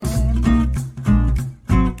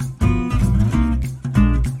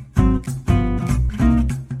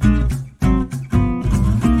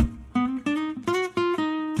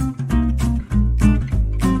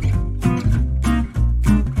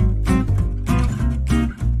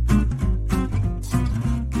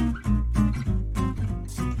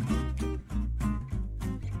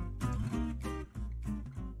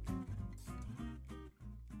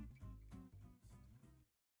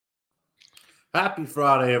Happy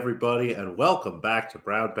Friday, everybody, and welcome back to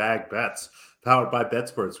Brown Bag Bets, powered by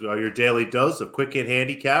BetSports. We are your daily dose of quick hit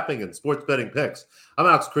handicapping and sports betting picks. I'm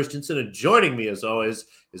Alex Christensen, and joining me, as always,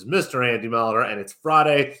 is Mr. Andy Melliner. And it's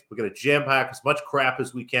Friday. We're going to jam pack as much crap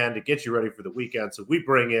as we can to get you ready for the weekend. So we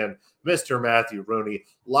bring in Mr. Matthew Rooney.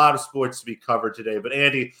 A lot of sports to be covered today. But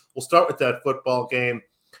Andy, we'll start with that football game.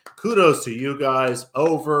 Kudos to you guys.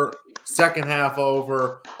 Over, second half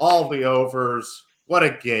over, all the overs. What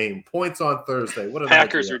a game. Points on Thursday. What an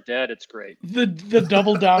Packers idea. are dead. It's great. The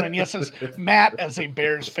double down. And yes, as Matt as a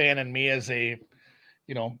Bears fan and me as a,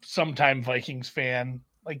 sometime Vikings fan.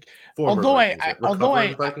 Like, Former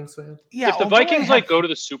although Vikings fan? Yeah. If the Vikings go to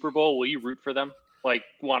the Super Bowl, will you root for them? Like,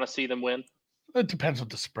 want to see them win? It depends what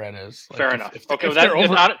the spread is. Like, Fair enough.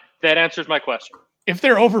 That answers my question. If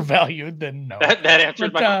they're overvalued, then no. That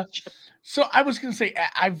answers my question. So I was going to say,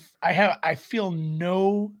 I feel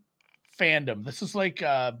no fandom. This is like,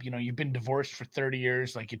 you've been divorced for 30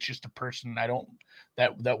 years. Like, it's just a person.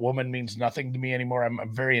 That woman means nothing to me anymore.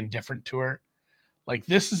 I'm very indifferent to her. Like,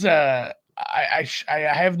 this is I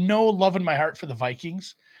have no love in my heart for the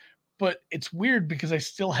Vikings, but it's weird because I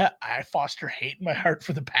still I foster hate in my heart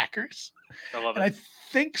for the Packers. I love it. And I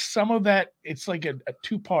think some of that, it's like a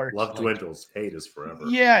two-part. Love dwindles. Hate is forever.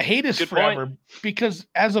 Yeah, hate is Good forever. point. Because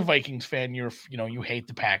as a Vikings fan, you hate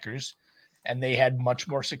the Packers, and they had much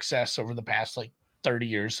more success over the past 30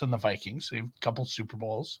 years than the Vikings. They have a couple Super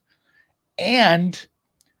Bowls. And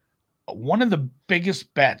one of the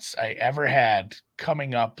biggest bets I ever had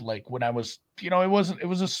coming up, when I was, it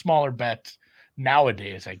was a smaller bet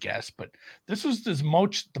nowadays, I guess, but this was the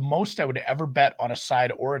most I would ever bet on a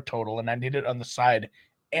side or a total, and I did it on the side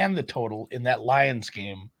and the total in that Lions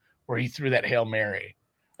game where he threw that Hail Mary.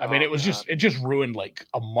 I mean, it just ruined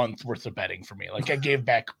a month worth of betting for me. I gave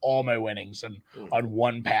back all my winnings on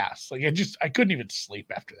one pass. I couldn't even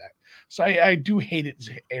sleep after that. So I do hate it,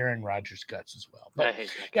 Aaron Rodgers' guts as well. But I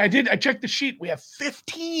hate that. yeah, I checked the sheet. We have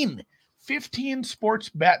 15 sports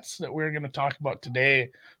bets that we're going to talk about today.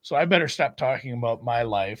 So I better stop talking about my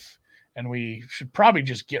life, and we should probably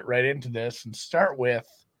just get right into this and start with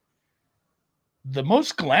the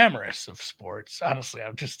most glamorous of sports. Honestly,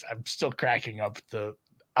 I'm still cracking up the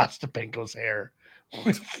Ostapenko's hair.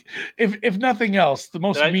 if nothing else, the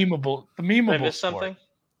most memeable. The memeable. Did I miss sport. something?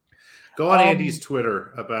 Go on Andy's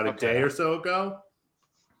Twitter about a day or so ago.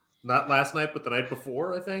 Not last night, but the night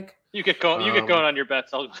before, I think. You get going on your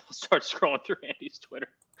bets. I'll start scrolling through Andy's Twitter.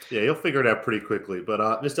 Yeah, you'll figure it out pretty quickly. But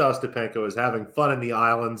Mr. Ostapenko is having fun in the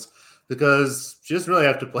islands because she doesn't really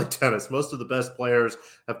have to play tennis. Most of the best players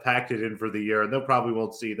have packed it in for the year, and they'll probably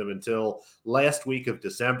won't see them until last week of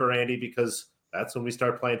December, Andy, because that's when we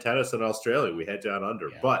start playing tennis in Australia. We head down under.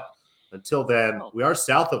 Yeah. But until then, we are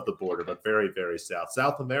south of the border, but very, very south.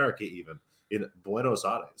 South America even, in Buenos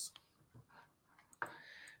Aires.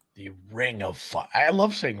 The Ring of Fire. I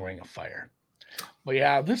love saying Ring of Fire. But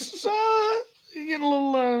yeah, this is getting a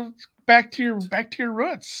little back to your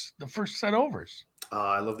roots. The first set overs.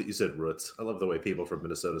 I love that you said roots. I love the way people from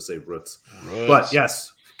Minnesota say roots. But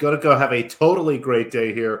yes, going to go have a totally great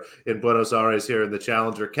day here in Buenos Aires here in the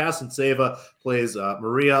Challenger. Kasanseva plays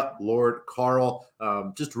Maria Lord Carl.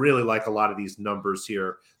 Just really like a lot of these numbers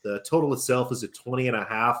here. The total itself is at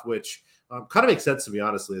 20.5, which kind of makes sense to me,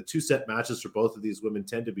 honestly. The two-set matches for both of these women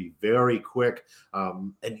tend to be very quick,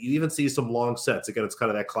 and you even see some long sets. Again, it's kind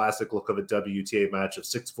of that classic look of a WTA match of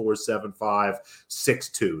 6-4, 7-5,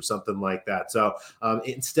 6-2, something like that. So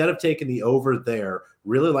instead of taking the over there,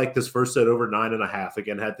 really like this first set over 9.5.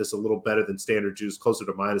 Again, had this a little better than standard juice, closer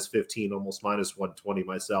to -15, almost -120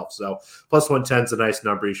 myself. So +110 is a nice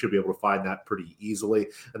number. You should be able to find that pretty easily.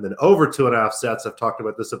 And then over 2.5 sets, I've talked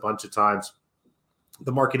about this a bunch of times.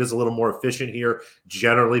 The market is a little more efficient here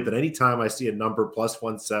generally, but anytime I see a number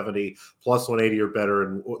 +170, +180 or better,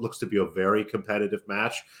 and what looks to be a very competitive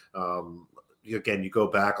match, again, you go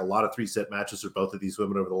back, a lot of three-set matches for both of these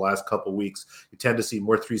women over the last couple weeks. You tend to see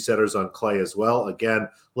more three-setters on clay as well. Again, a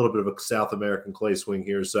little bit of a South American clay swing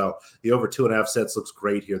here. So the over 2.5 sets looks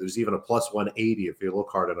great here. There's even a +180 if you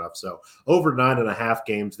look hard enough. So over 9.5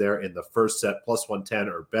 games there in the first set, +110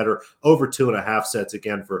 or better. Over 2.5 sets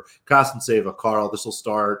again for Kasanseva Carl. This will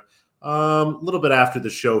start a little bit after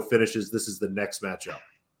the show finishes. This is the next matchup.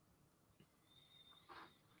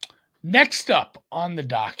 Next up on the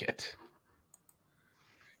docket.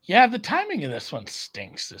 Yeah, the timing of this one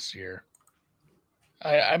stinks this year.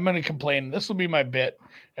 I'm going to complain. This will be my bit.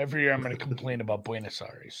 Every year I'm going to complain about Buenos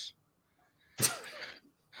Aires.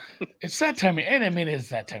 It's that time of year. And I mean, it's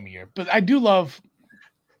that time of year. But I do love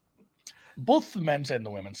both the men's and the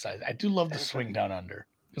women's side. I do love the swing down under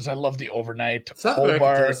because I love the overnight.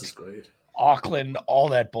 Hobart, Auckland, all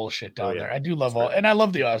that bullshit down there. I do love That's and I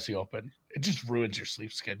love the Aussie Open. It just ruins your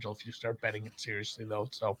sleep schedule if you start betting it seriously, though.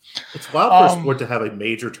 So it's wild for a sport to have a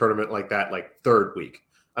major tournament like that, like third week.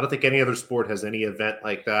 I don't think any other sport has any event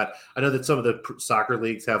like that. I know that some of the soccer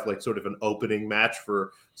leagues have like sort of an opening match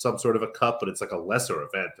for some sort of a cup, but it's like a lesser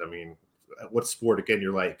event. I mean, what sport again?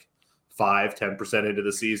 You're like 5-10% into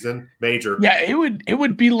the season, major. Yeah, it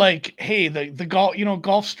would be like, hey, the golf,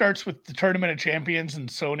 golf starts with the Tournament of Champions and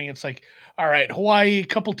Sony. It's like, all right, Hawaii, a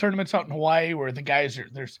couple tournaments out in Hawaii where the guys you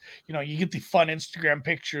get the fun Instagram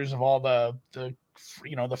pictures of all the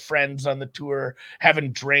friends on the tour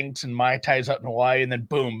having drinks and Mai Tais out in Hawaii, and then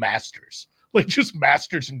boom, Masters. Like just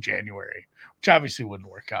Masters in January, which obviously wouldn't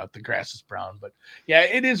work out. The grass is brown, but yeah,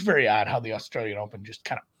 it is very odd how the Australian Open just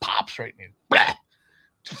kind of pops right in. Blah,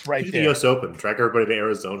 just right there. The U.S. Open, track everybody to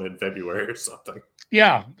Arizona in February or something.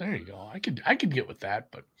 Yeah, there you go. I could get with that,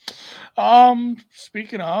 but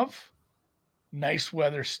speaking of nice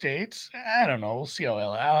weather states, I don't know. We'll see how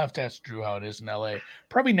I'll have to ask Drew how it is in LA.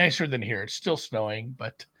 Probably nicer than here. It's still snowing,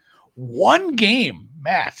 but one game,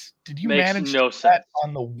 Matt, did you manage no to sense bet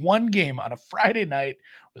on the one game on a Friday night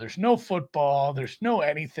where there's no football, there's no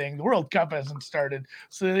anything, the World Cup hasn't started,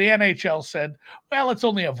 so the NHL said, well, let's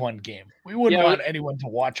only have one game. We wouldn't want anyone to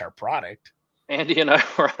watch our product. Andy and I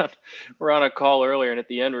were on a call earlier, and at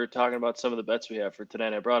the end we were talking about some of the bets we have for today,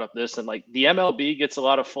 and I brought up this, and like the MLB gets a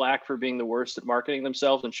lot of flack for being the worst at marketing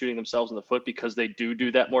themselves and shooting themselves in the foot because they do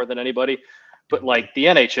that more than anybody. But like the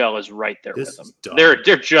NHL is right there with them. They're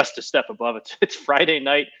just a step above it. It's Friday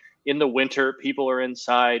night in the winter. People are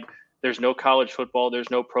inside. There's no college football. There's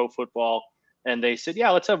no pro football. And they said,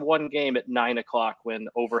 yeah, let's have one game at 9:00 when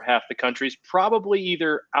over half the country's probably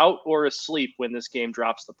either out or asleep when this game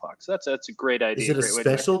drops the puck. So that's a great idea. Is it a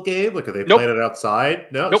special game? Like, are they Nope. playing it outside?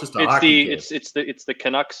 No, Nope. it's just a hockey game. It's the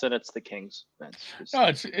Canucks and it's the Kings.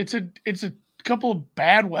 No, it's a couple of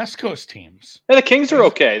bad West Coast teams. And the Kings are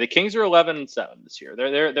okay. The Kings are 11-7 this year.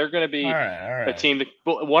 They're going to be all right. a team.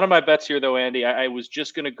 One of my bets here, though, Andy, I was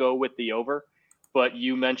just going to go with the over. But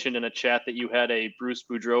you mentioned in a chat that you had a Bruce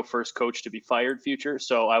Boudreau first coach to be fired future,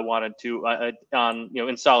 so I wanted to,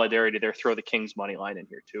 in solidarity, there throw the Kings money line in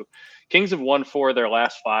here too. Kings have won 4 of their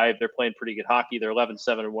last 5. They're playing pretty good hockey. They're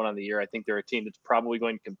 11-7-1 on the year. I think they're a team that's probably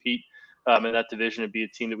going to compete in that division and be a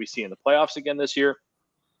team that we see in the playoffs again this year.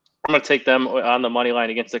 I'm going to take them on the money line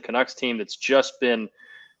against the Canucks team that's just been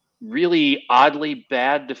really oddly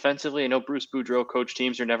bad defensively. I know Bruce Boudreau coach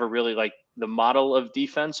teams are never really like the model of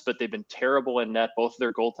defense, but they've been terrible in net. Both of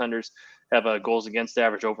their goaltenders have a goals against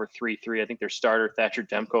average over 3.3. I think their starter, Thatcher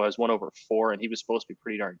Demko, has 1 over 4, and he was supposed to be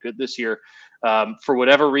pretty darn good this year. For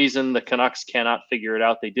whatever reason, the Canucks cannot figure it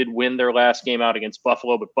out. They did win their last game out against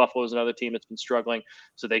Buffalo, but Buffalo is another team that's been struggling.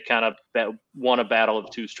 So they kind of won a battle of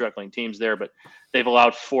 2 struggling teams there, but they've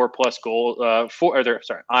allowed 4+ goals.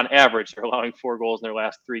 On average, they're allowing 4 goals in their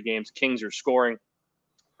last 3 games. Kings are scoring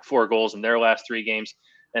 4 goals in their last 3 games,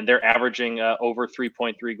 and they're averaging over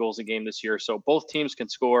 3.3 goals a game this year. So both teams can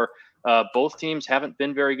score. Both teams haven't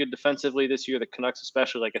been very good defensively this year. The Canucks,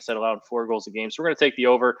 especially, like I said, allowed 4 goals a game. So we're going to take the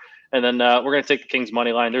over, and then we're going to take the Kings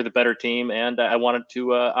money line. They're the better team, and I wanted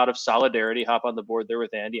to, out of solidarity, hop on the board there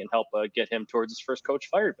with Andy and help get him towards his first coach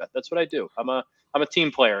fired bet. That's what I do. I'm a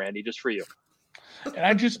team player, Andy, just for you. And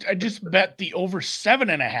I just bet the over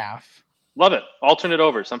 7.5. Love it. Alternate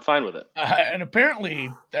overs. I'm fine with it. And apparently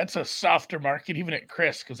that's a softer market even at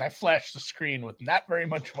Chris, because I flashed the screen with not very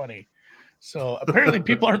much money. So apparently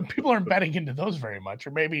people aren't betting into those very much,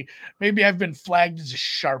 or maybe I've been flagged as a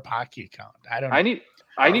sharp hockey account. I don't know.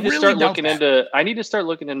 I need to start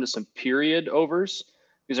looking into some period overs,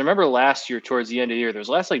 because I remember last year towards the end of the year, there was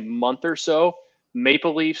the last month or so,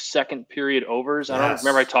 Maple Leafs second period overs. I don't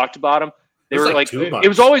remember I talked about them. They were like it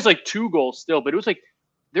was always like 2 goals still, but it was like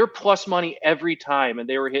they're plus money every time, and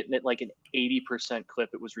they were hitting it like an 80%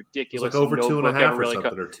 clip. It was ridiculous. It was like over 2.5 or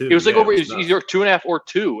something, or 2. It was like over. It was either 2.5 or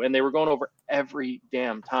 2, and they were going over every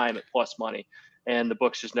damn time at plus money, and the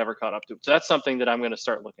books just never caught up to it. So that's something that I'm going to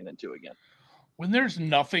start looking into again. When there's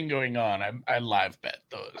nothing going on, I live bet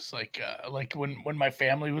those. Like when my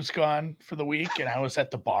family was gone for the week, and I was at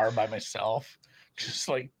the bar by myself, just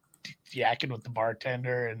like yakking with the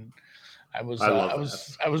bartender, and I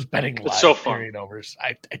was betting live period overs.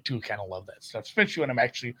 I do kind of love that stuff, especially when I'm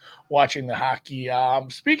actually watching the hockey.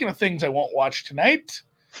 Speaking of things I won't watch tonight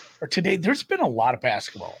or today, there's been a lot of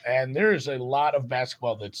basketball, and there's a lot of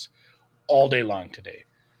basketball that's all day long today.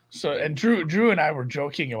 So, and Drew and I were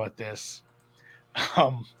joking about this.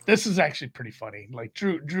 This is actually pretty funny. Like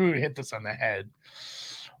Drew hit this on the head.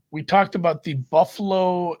 We talked about the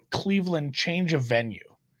Buffalo Cleveland change of venue.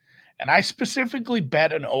 And I specifically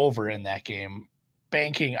bet an over in that game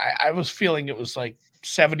banking. I was feeling it was like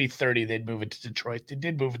 70-30. They'd move it to Detroit. They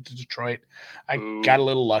did move it to Detroit. I got a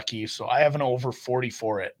little lucky, so I have an over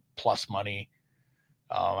 44 at plus money.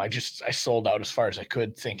 I sold out as far as I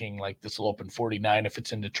could, thinking like this will open 49 if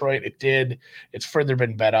it's in Detroit. It did. It's further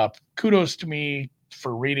been bet up. Kudos to me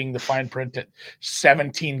for reading the fine print at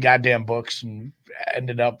 17 goddamn books and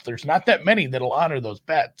ended up there's not that many that'll honor those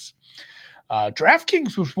bets.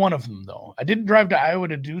 DraftKings was one of them, though. I didn't drive to Iowa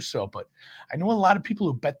to do so, but I know a lot of people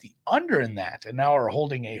who bet the under in that and now are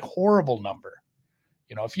holding a horrible number.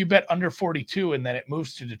 You know, if you bet under 42 and then it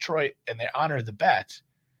moves to Detroit and they honor the bet,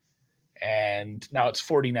 and now it's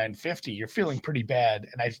 49.50, you're feeling pretty bad.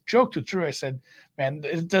 And I joked with Drew. I said, man,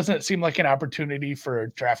 it doesn't seem like an opportunity for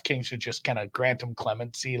DraftKings to just kind of grant them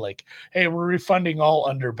clemency. Like, hey, we're refunding all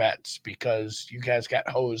under bets because you guys got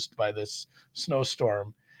hosed by this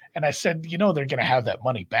snowstorm. And I said, you know, they're going to have that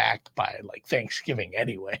money back by like Thanksgiving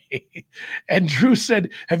anyway. And Drew said,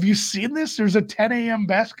 have you seen this? There's a 10 a.m.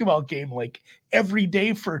 basketball game like every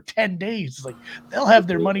day for 10 days. Like they'll have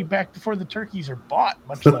their money back before the turkeys are bought,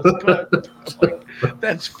 much less good. Like,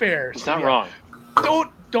 that's fair. It's not wrong.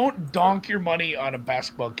 Don't donk your money on a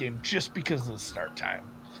basketball game just because of the start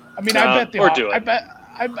time. I mean, I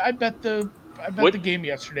bet the game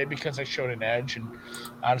yesterday because I showed an edge, and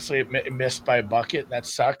honestly, it missed by a bucket. That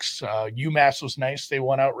sucks. UMass was nice; they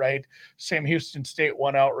won outright. Sam Houston State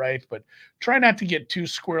won outright. But try not to get too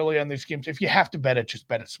squirrely on these games. If you have to bet it, just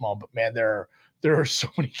bet it small. But man, there are so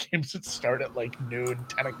many games that start at like noon,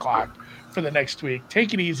 10 o'clock for the next week.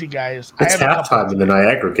 Take it easy, guys. It's halftime in the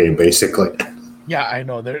Niagara game, basically. Yeah, I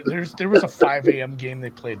know. There was a 5 a.m. game they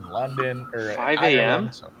played in London or 5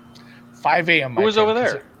 a.m. So 5 a.m. Who was over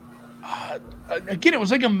there? Again, it was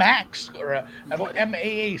like a Max or a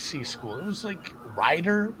MAAC school. It was like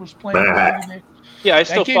Ryder was playing. Yeah, I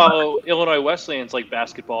still follow Illinois Wesleyan's like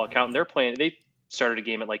basketball account, and they're playing. They started a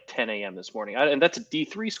game at like 10 a.m. this morning, and that's a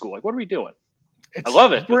D3 school. Like, what are we doing? I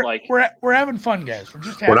love it. We're having fun, guys.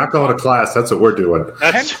 We're not going to class. That's what we're doing.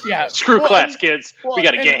 Screw class, kids. We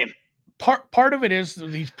got a game. Part of it is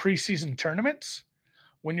these preseason tournaments.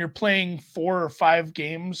 When you're playing 4 or 5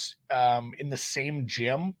 games in the same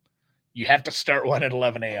gym, you have to start one at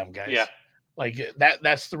 11 a.m., guys. Yeah. Like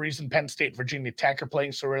that's the reason Penn State, Virginia Tech are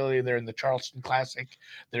playing so early. They're in the Charleston Classic.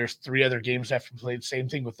 There's 3 other games that have to be played. Same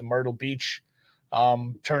thing with the Myrtle Beach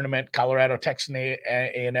tournament. Colorado, Texas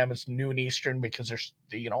A&M is noon Eastern because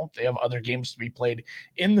they have other games to be played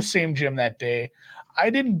in the same gym that day. I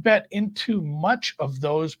didn't bet into much of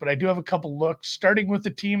those, but I do have a couple looks, starting with the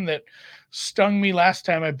team that stung me last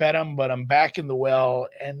time I bet them, but I'm back in the well.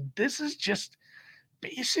 And this is just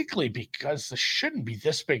basically because this shouldn't be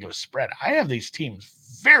this big of a spread. I have these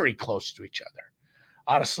teams very close to each other.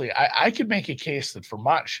 Honestly, I could make a case that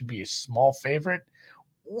Vermont should be a small favorite.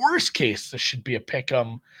 Worst case, this should be a pick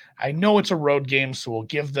 'em. I know it's a road game, so we'll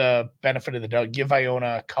give the benefit of the doubt. Give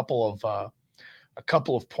Iona a couple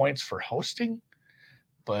of points for hosting,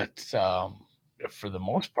 but for the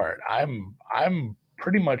most part, I'm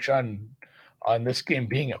pretty much on this game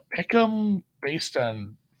being a pick 'em based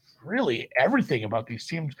on really everything about these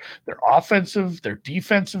teams, their offensive, their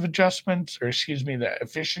defensive adjustments, the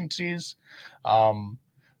efficiencies.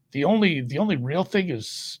 The only real thing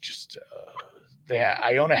is just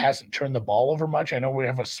Iona hasn't turned the ball over much. I know we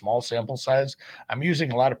have a small sample size. I'm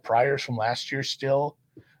using a lot of priors from last year still.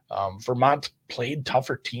 Vermont played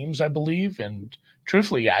tougher teams, I believe, and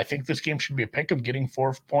truthfully, I think this game should be a pick 'em. Getting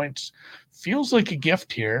 4 points feels like a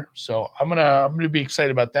gift here, so I'm gonna be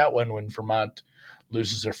excited about that one when Vermont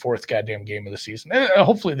loses their 4th goddamn game of the season.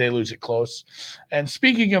 Hopefully they lose it close. And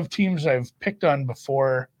speaking of teams I've picked on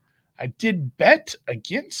before, I did bet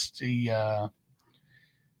against the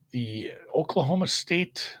Oklahoma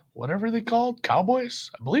State, whatever they called, Cowboys.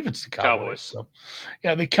 I believe it's the Cowboys. So,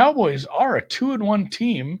 yeah, the Cowboys are a 2-1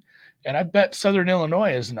 team, and I bet Southern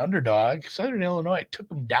Illinois as an underdog. Southern Illinois took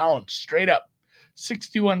them down straight up,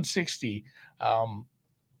 61-60.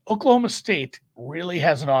 Oklahoma State really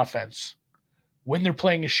has an offense when they're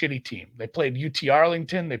playing a shitty team. They played UT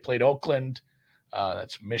Arlington. They played Oakland.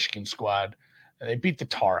 That's a Michigan squad. And they beat the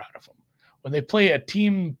tar out of them. When they play a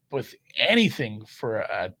team with anything for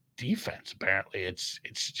a defense, apparently, it's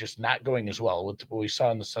just not going as well. What we saw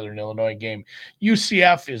in the Southern Illinois game.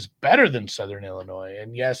 UCF is better than Southern Illinois.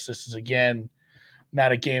 And yes, this is, again,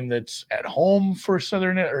 not a game that's at home for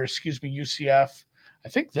UCF. I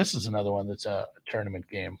think this is another one that's a tournament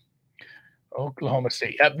game. Oklahoma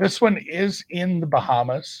State. Yeah, this one is in the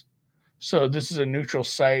Bahamas. So this is a neutral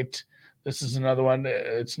site. This is another one.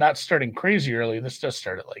 It's not starting crazy early. This does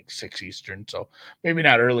start at like 6 Eastern. So maybe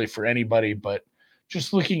not early for anybody, but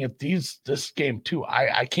just looking at this game too,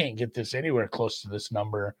 I can't get this anywhere close to this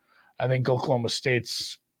number. I think Oklahoma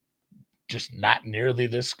State's just not nearly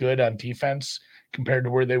this good on defense compared to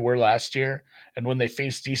where they were last year. And when they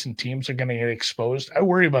face decent teams, they're going to get exposed. I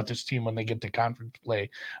worry about this team when they get to conference play.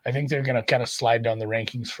 I think they're going to kind of slide down the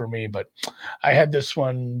rankings for me, but I had this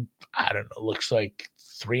one, I don't know, looks like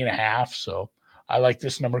 3.5. So I like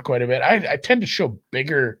this number quite a bit. I tend to show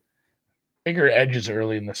bigger edges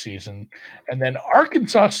early in the season. And then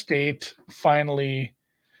Arkansas State finally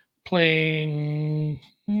playing.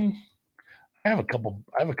 I have a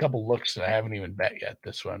couple looks that I haven't even bet yet.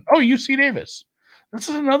 This one. Oh, UC Davis. This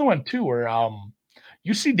is another one too, where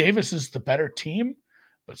UC Davis is the better team,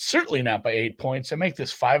 but certainly not by 8 points. I make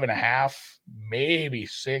this 5.5, maybe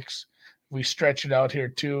 6. We stretch it out here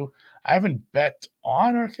too. I haven't bet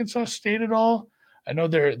on Arkansas State at all. I know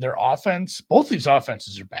their offense. Both these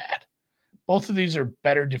offenses are bad. Both of these are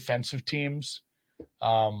better defensive teams.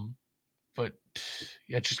 But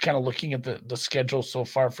yeah, just kind of looking at the schedule so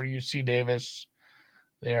far for UC Davis,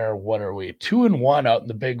 they are, what are we, 2-1 out in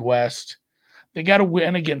the Big West. They got to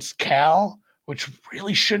win against Cal, which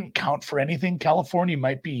really shouldn't count for anything. California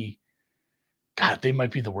might be, God, they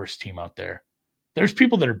might be the worst team out there. There's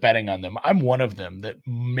people that are betting on them. I'm one of them that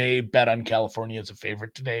may bet on California as a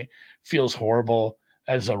favorite today. Feels horrible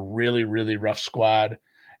as a really, really rough squad.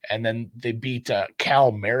 And then they beat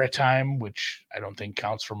Cal Maritime, which I don't think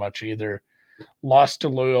counts for much either. Lost to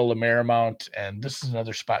Loyola Marymount, and this is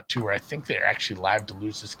another spot too where I think they're actually live to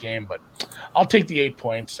lose this game, but I'll take the 8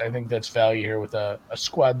 points. I think that's value here with a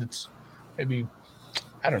squad that's maybe,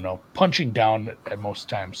 I don't know, punching down at most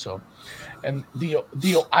times. So, and the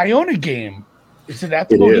Iona game, is it at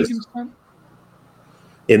the Mohegan Sun?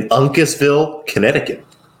 In Uncasville, Connecticut.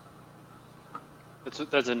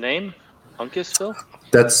 That's a name? Uncasville?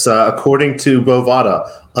 That's according to Bovada,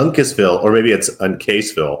 Uncasville, or maybe it's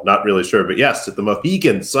Uncasville. Not really sure, but yes, at the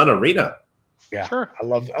Mohegan Sun Arena. Yeah, sure. I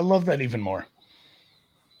love that even more.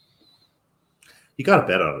 You got to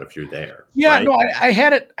bet on it if you're there. Yeah, right? No, I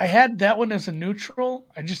had it. I had that one as a neutral.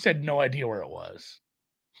 I just had no idea where it was.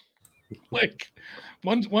 Like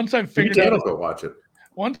once I figured out, go watch it.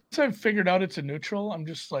 Once I figured out it's a neutral, I'm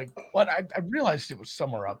just like, what? I realized it was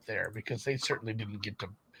somewhere up there because they certainly didn't get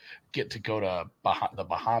to go to the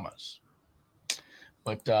Bahamas.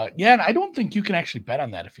 But yeah, and I don't think you can actually bet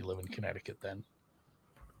on that if you live in Connecticut then.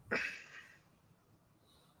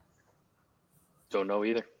 Don't know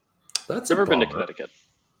either. That's never been to Connecticut.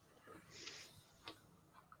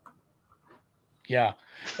 Yeah.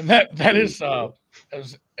 And that is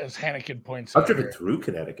as Hannikin points out. I've driven through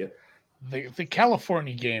Connecticut. The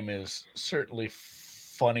California game is certainly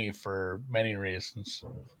funny for many reasons.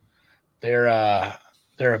 They're a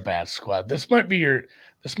bad squad. This might be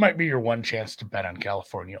your one chance to bet on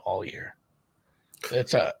California all year.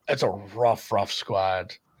 It's a rough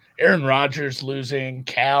squad. Aaron Rodgers losing,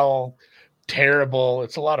 Cal terrible.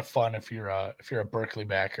 It's a lot of fun if you're a Berkeley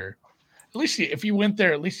backer. At least if you went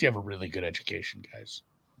there, at least you have a really good education, guys.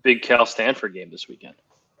 Big Cal Stanford game this weekend.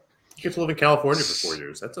 You get to live in California for 4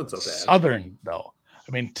 years. That sounds so bad. Southern though.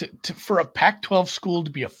 I mean, for a Pac-12 school to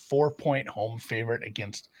be a 4-point home favorite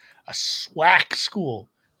against a SWAC school,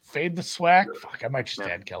 fade the SWAC. Fuck, I might just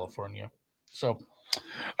add California. So,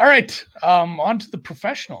 all right, on to the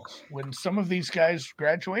professionals. When some of these guys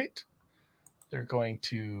graduate, they're going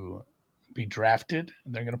to be drafted,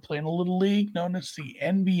 and they're going to play in a little league known as the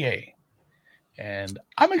NBA. And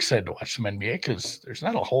I'm excited to watch some NBA because there's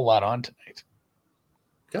not a whole lot on tonight.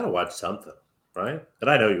 Got to watch something, right? And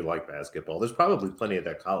I know you like basketball. There's probably plenty of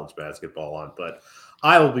that college basketball on, but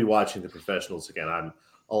I will be watching the professionals again. I'm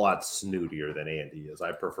a lot snootier than Andy is.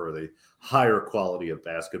 I prefer the higher quality of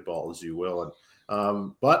basketball, as you will.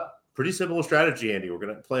 And but pretty simple strategy, Andy. We're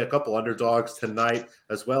going to play a couple underdogs tonight,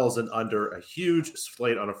 as well as an under, a huge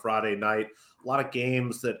slate on a Friday night. A lot of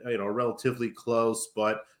games that are relatively close,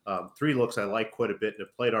 but 3 looks I like quite a bit and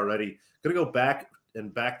have played already. Going to go back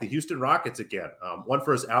the Houston Rockets again. One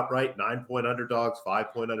for his outright 9-point underdogs,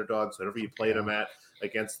 5-point underdogs, whatever you played them at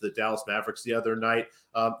against the Dallas Mavericks the other night.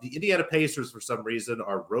 The Indiana Pacers, for some reason,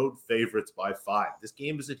 are road favorites by 5. This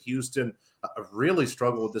game is at Houston. I've really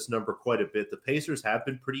struggled with this number quite a bit. The Pacers have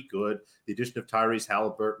been pretty good. The addition of Tyrese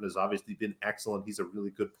Halliburton has obviously been excellent. He's a really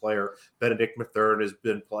good player. Benedict Mathurin has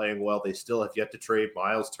been playing well. They still have yet to trade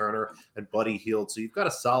Miles Turner and Buddy Hield. So you've got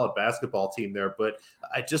a solid basketball team there, but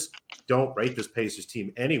I just don't rate this Pacers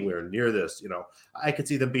team anywhere near this. I could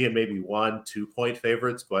see them being maybe 1-2 point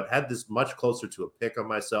favorites, but had this much closer to a pick on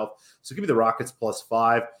myself. So give me the Rockets plus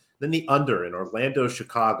 5. Then the under in Orlando,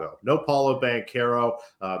 Chicago. No Paulo Banchero.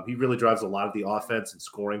 He really drives a lot of the offense and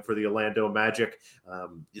scoring for the Orlando Magic.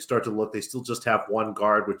 You start to look, they still just have one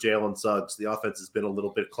guard with Jalen Suggs. The offense has been a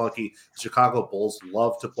little bit clunky. The Chicago Bulls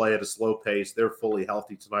love to play at a slow pace. They're fully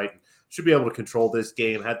healthy tonight. Should be able to control this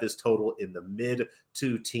game. Had this total in the mid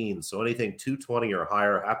 2 teens. So anything 220 or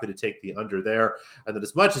higher, happy to take the under there. And then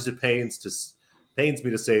as much as it pains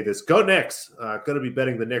me to say this, go Knicks. Going to be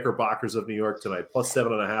betting the Knickerbockers of New York tonight, plus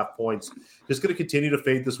 7.5 points. Just going to continue to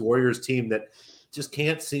fade this Warriors team that just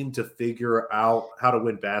can't seem to figure out how to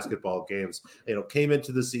win basketball games. Came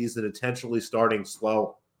into the season intentionally starting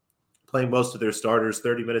slow, playing most of their starters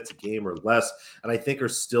 30 minutes a game or less, and I think are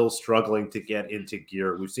still struggling to get into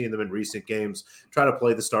gear. We've seen them in recent games try to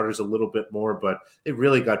play the starters a little bit more, but they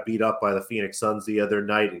really got beat up by the Phoenix Suns the other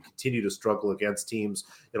night and continue to struggle against teams,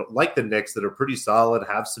 like the Knicks that are pretty solid,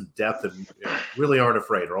 have some depth, and really aren't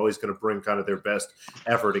afraid, are always going to bring kind of their best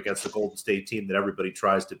effort against the Golden State team that everybody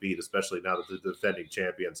tries to beat, especially now that they're the defending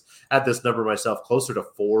champions. Had this number myself closer to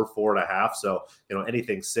 4.5. So,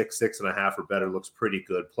 anything 6.5 or better looks pretty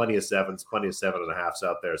good. Plenty of 7s, plenty of 7.5s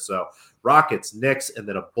out there. So Rockets, Knicks, and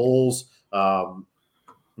then a Bulls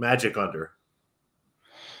Magic under.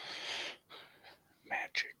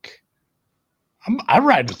 Magic. I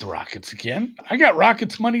ride with the Rockets again. I got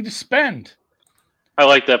Rockets money to spend. I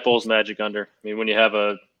like that Bulls Magic under. I mean, when you have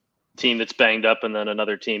a team that's banged up and then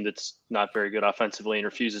another team that's not very good offensively and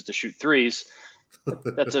refuses to shoot threes,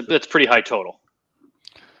 that's pretty high total.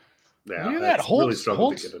 Yeah, look at that. Holt's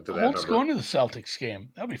going to the Celtics game.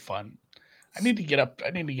 That'll be fun. I need to get up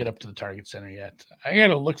to the Target Center yet. I got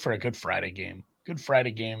to look for a Good Friday game.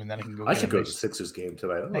 And then I can go. I should go to the Sixers game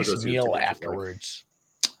tonight. Nice meal afterwards.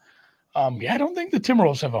 I don't think the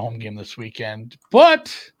Timberwolves have a home game this weekend,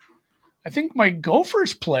 but I think my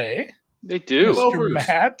Gophers play. They do. Mr.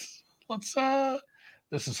 Matt, let's.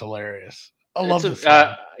 This is hilarious. I love this.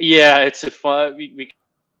 It's a fun. We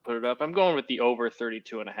put it up. I'm going with the over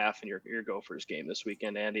 32.5 in your Gophers game this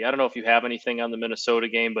weekend, Andy. I don't know if you have anything on the Minnesota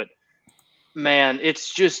game, but man,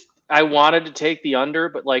 it's just I wanted to take the under,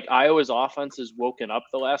 but Iowa's offense has woken up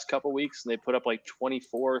the last couple weeks, and they put up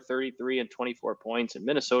 24, 33, and 24 points. And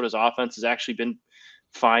Minnesota's offense has actually been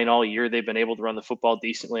fine all year. They've been able to run the football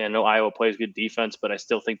decently. I know Iowa plays good defense, but I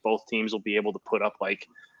still think both teams will be able to put up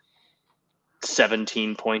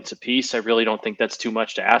 17 points apiece. I really don't think that's too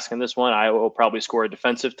much to ask in this one. Iowa will probably score a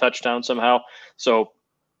defensive touchdown somehow. So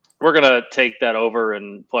we're going to take that over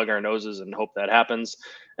and plug our noses and hope that happens.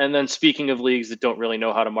 And then speaking of leagues that don't really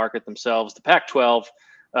know how to market themselves, the Pac-12,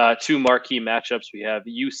 2 marquee matchups. We have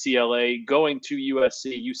UCLA going to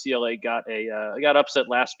USC. UCLA got upset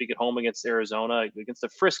last week at home against Arizona, against a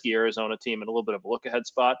frisky Arizona team in a little bit of a look-ahead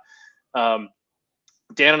spot.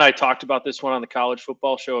 Dan and I talked about this one on the college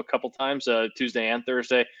football show a couple times, Tuesday and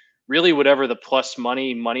Thursday. Really, whatever the plus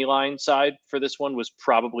money line side for this one was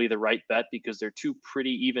probably the right bet because they're 2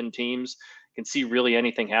 pretty even teams. Can see really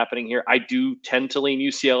anything happening here. I do tend to lean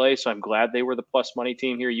UCLA, so I'm glad they were the plus money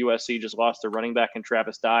team here. USC just lost their running back in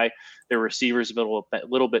Travis Dye. Their receivers a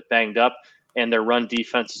little bit banged up, and their run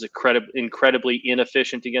defense is incredibly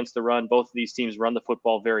inefficient against the run. Both of these teams run the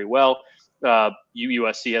football very well.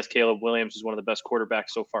 USC has Caleb Williams, who's one of the best quarterbacks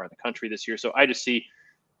so far in the country this year. So I just see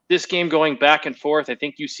this game going back and forth. I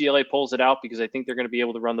think UCLA pulls it out because I think they're going to be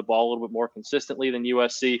able to run the ball a little bit more consistently than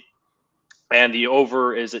USC. And the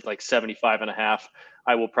over is at 75.5.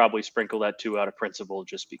 I will probably sprinkle that 2 out of principle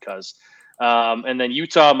just because. And then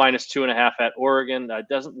Utah minus 2.5 at Oregon. It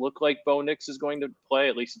doesn't look like Bo Nix is going to play.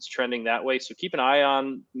 At least it's trending that way. So keep an eye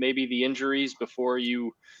on maybe the injuries before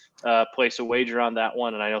you place a wager on that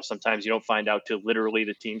one. And I know sometimes you don't find out till literally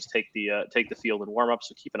the teams take the field and warm up.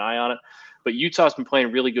 So keep an eye on it. But Utah's been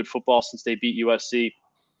playing really good football since they beat USC.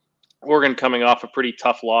 Oregon coming off a pretty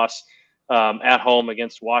tough loss at home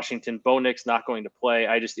against Washington. Bo Nix not going to play.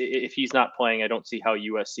 If he's not playing, I don't see how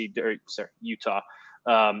Utah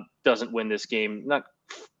doesn't win this game. Not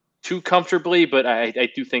too comfortably, but I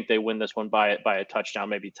do think they win this one by a touchdown,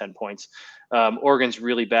 maybe 10 points. Oregon's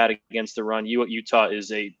really bad against the run. Utah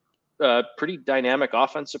is a pretty dynamic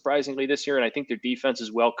offense, surprisingly, this year, and I think their defense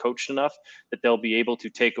is well coached enough that they'll be able to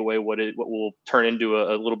take away what will turn into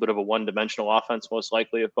a little bit of a one-dimensional offense, most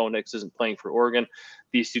likely, if Bo Nix isn't playing for Oregon.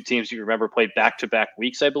 These 2 teams, you remember, played back-to-back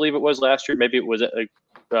weeks, I believe it was last year. Maybe it was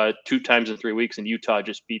 2 times in 3 weeks, and Utah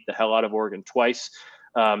just beat the hell out of Oregon twice.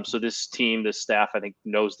 So this staff, I think,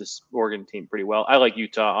 knows this Oregon team pretty well. I like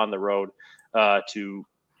Utah on the road to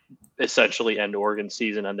essentially end Oregon's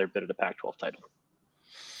season on their bid of the Pac-12 title.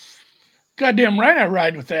 Goddamn right, I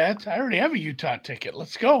ride with that. I already have a Utah ticket.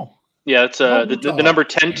 Let's go. Yeah, it's the number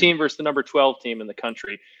 10 team versus the number 12 team in the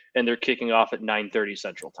country. and they're kicking off at 9:30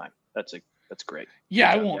 Central Time. That's great.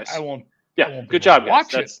 Yeah, Good I job, won't. guys. I won't. Yeah, I won't good job,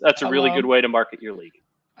 guys. Watch That's a really good way to market your league.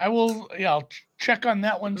 I will. Yeah, I'll check on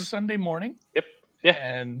that one Sunday morning. Yep. Yeah.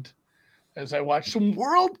 And as I watch some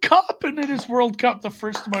World Cup, and it is World Cup, the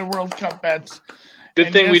first of my World Cup bets.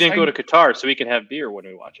 Good thing we didn't go to Qatar, so we can have beer when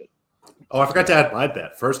we watch it. Oh, I forgot to add my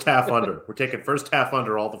bet. First half under. We're taking first half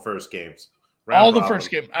under all the first games. All the first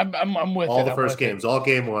game. I'm with all the first games. All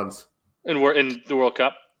game ones. And we're in the World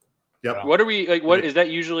Cup. Yep. What are we like? What is that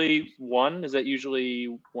usually one? Is that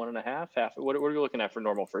usually 1.5 half? What are we looking at for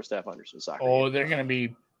normal first half unders in soccer? Oh, they're gonna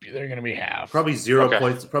be half. Probably 0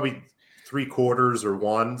 points. Probably 3/4 or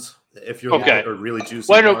ones. If you're or really juicy.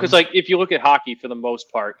 Well, I know because like if you look at hockey for the most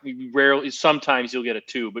part, sometimes you'll get a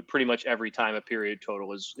 2, but pretty much every time a period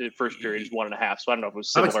total is first period is 1.5. So I don't know if it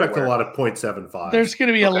was similar. I'm expecting a lot of 0.75. There's going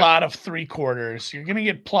to be a lot of 3/4. You're going to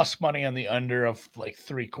get plus money on the under of like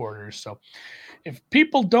 3/4. So if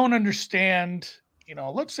people don't understand,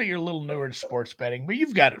 let's say you're a little newer to sports betting, but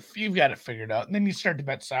you've got it figured out, and then you start to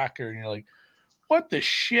bet soccer, and you're like, what the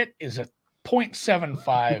shit is a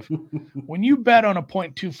 0.75? When you bet on a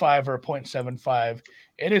 0.25 or a 0.75,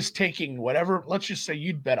 it is taking whatever. Let's just say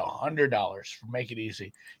you'd bet $100 for make it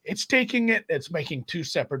easy. It's taking it. It's making 2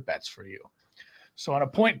 separate bets for you. So on a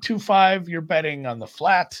 0.25, you're betting on the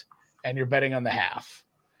flat and you're betting on the half,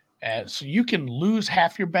 and so you can lose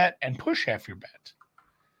half your bet and push half your bet.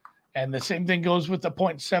 And the same thing goes with the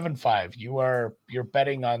 0.75. You're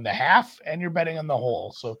betting on the half and you're betting on the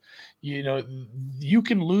whole. So, you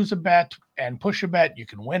can lose a bet and push a bet. You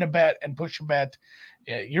can win a bet and push a bet.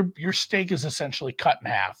 Your stake is essentially cut in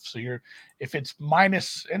half. So if it's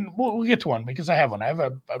minus, and we'll get to one because I have one. I have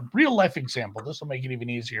a real life example. This will make it even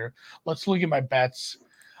easier. Let's look at my bets.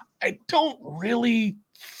 I don't really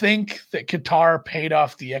think that Qatar paid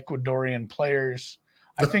off the Ecuadorian players.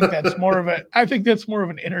 I think that's more of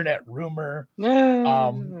an internet rumor.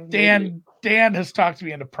 Dan has talked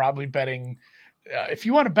me into probably betting. If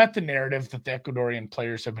you want to bet the narrative that the Ecuadorian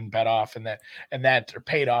players have been bet off and that are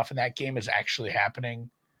paid off, and that game is actually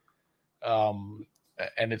happening, and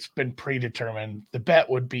it's been predetermined, the bet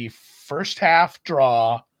would be first half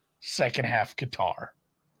draw, second half Qatar.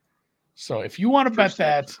 So if you want to bet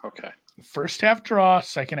that, first half draw,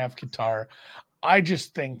 second half Qatar. I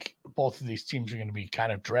just think both of these teams are going to be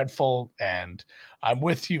kind of dreadful, and I'm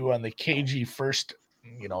with you on the KG first,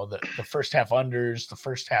 the first half unders, the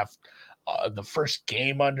first half, the first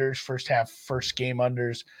game unders, first game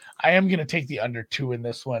unders. I am going to take the under 2 in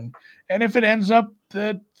this one. And if it ends up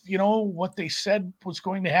that, what they said was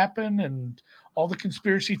going to happen and all the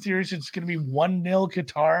conspiracy theories, it's going to be 1-0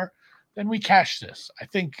 Qatar, then we cash this. I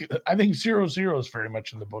think 0-0 is very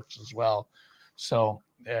much in the books as well. So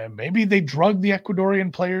maybe they drug the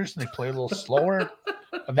Ecuadorian players and they play a little slower.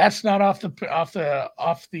 That's not off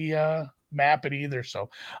the map at either. So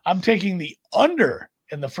I'm taking the under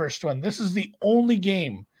in the first one. This is the only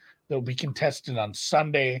game that will be contested on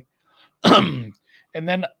Sunday. And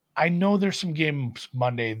then I know there's some games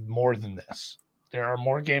Monday more than this. There are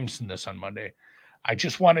more games than this on Monday. I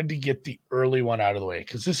just wanted to get the early one out of the way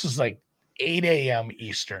because this is like 8 a.m.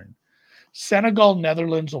 Eastern. Senegal,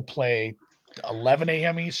 Netherlands will play 11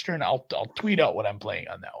 a.m. Eastern. I'll tweet out what I'm playing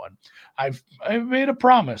on that one. I've made a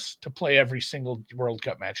promise to play every single World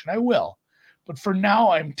Cup match, and I will. But for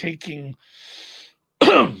now, I'm taking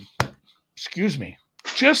excuse me,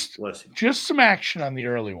 just some action on the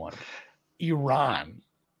early one. Iran,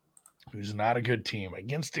 who's not a good team,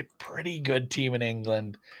 against a pretty good team in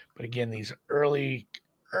England. But again, these early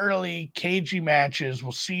cagey matches,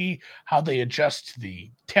 we'll see how they adjust to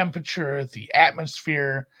the temperature, the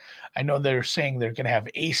atmosphere. I know they're saying they're going to have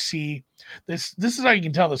AC. This is how you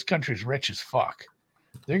can tell this country's rich as fuck.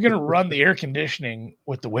 They're going to run the air conditioning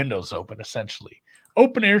with the windows open, essentially.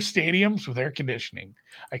 Open air stadiums with air conditioning.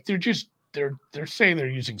 Like they're saying they're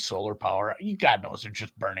using solar power. God knows they're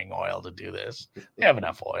just burning oil to do this. They have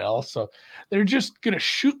enough oil. So they're just going to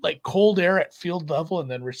shoot like cold air at field level and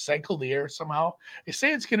then recycle the air somehow. They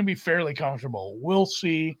say it's going to be fairly comfortable. We'll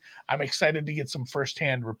see. I'm excited to get some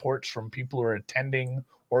firsthand reports from people who are attending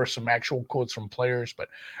or some actual quotes from players. But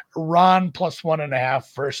Iran plus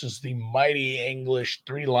 1.5 versus the mighty English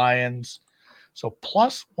 3 Lions. So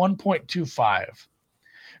plus 1.25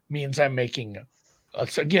 means I'm making,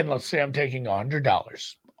 let's say I'm taking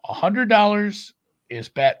 $100. $100 is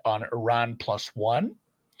bet on Iran plus 1,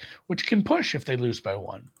 which can push if they lose by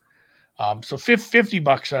 1. So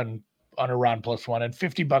 $50 on Iran plus 1 and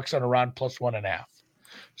 $50 on Iran plus 1.5.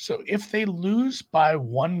 So if they lose by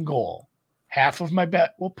 1 goal, half of my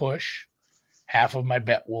bet will push, half of my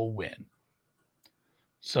bet will win.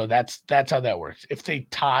 So that's how that works. If they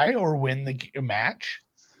tie or win the match,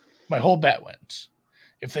 my whole bet wins.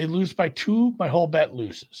 If they lose by 2, my whole bet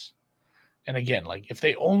loses. And again, like if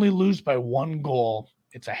they only lose by 1 goal,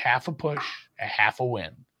 it's a half a push, a half a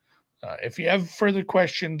win. If you have further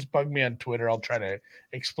questions, bug me on Twitter. I'll try to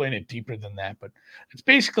explain it deeper than that. But it's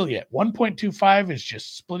basically it. 1.25 is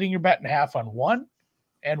just splitting your bet in half on 1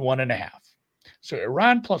 and 1.5. So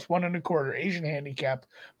Iran plus 1.25, Asian handicap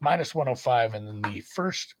minus 105, and then the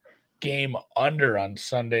first game under on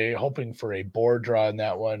Sunday, hoping for a board draw in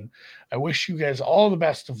that one. I wish you guys all the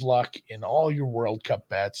best of luck in all your World Cup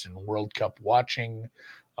bets and World Cup watching.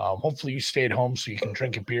 Hopefully you stay at home so you can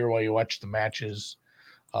drink a beer while you watch the matches.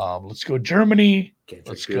 Let's go Germany.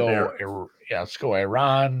 Let's go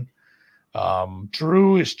Iran.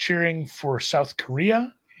 Drew is cheering for South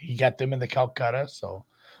Korea. He got them in the Calcutta. So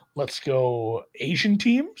let's go Asian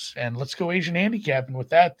teams and let's go Asian handicap. And with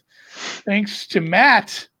that, thanks to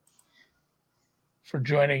Matt for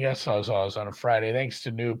joining us as always on a Friday. Thanks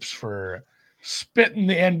to Noops for spitting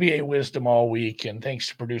the NBA wisdom all week. And thanks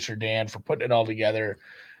to producer Dan for putting it all together.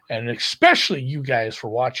 And especially you guys for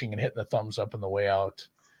watching and hitting the thumbs up on the way out.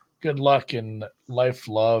 Good luck in life,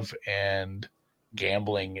 love, and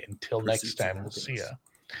gambling. Until next time, we'll see you.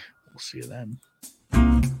 We'll see you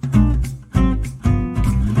then.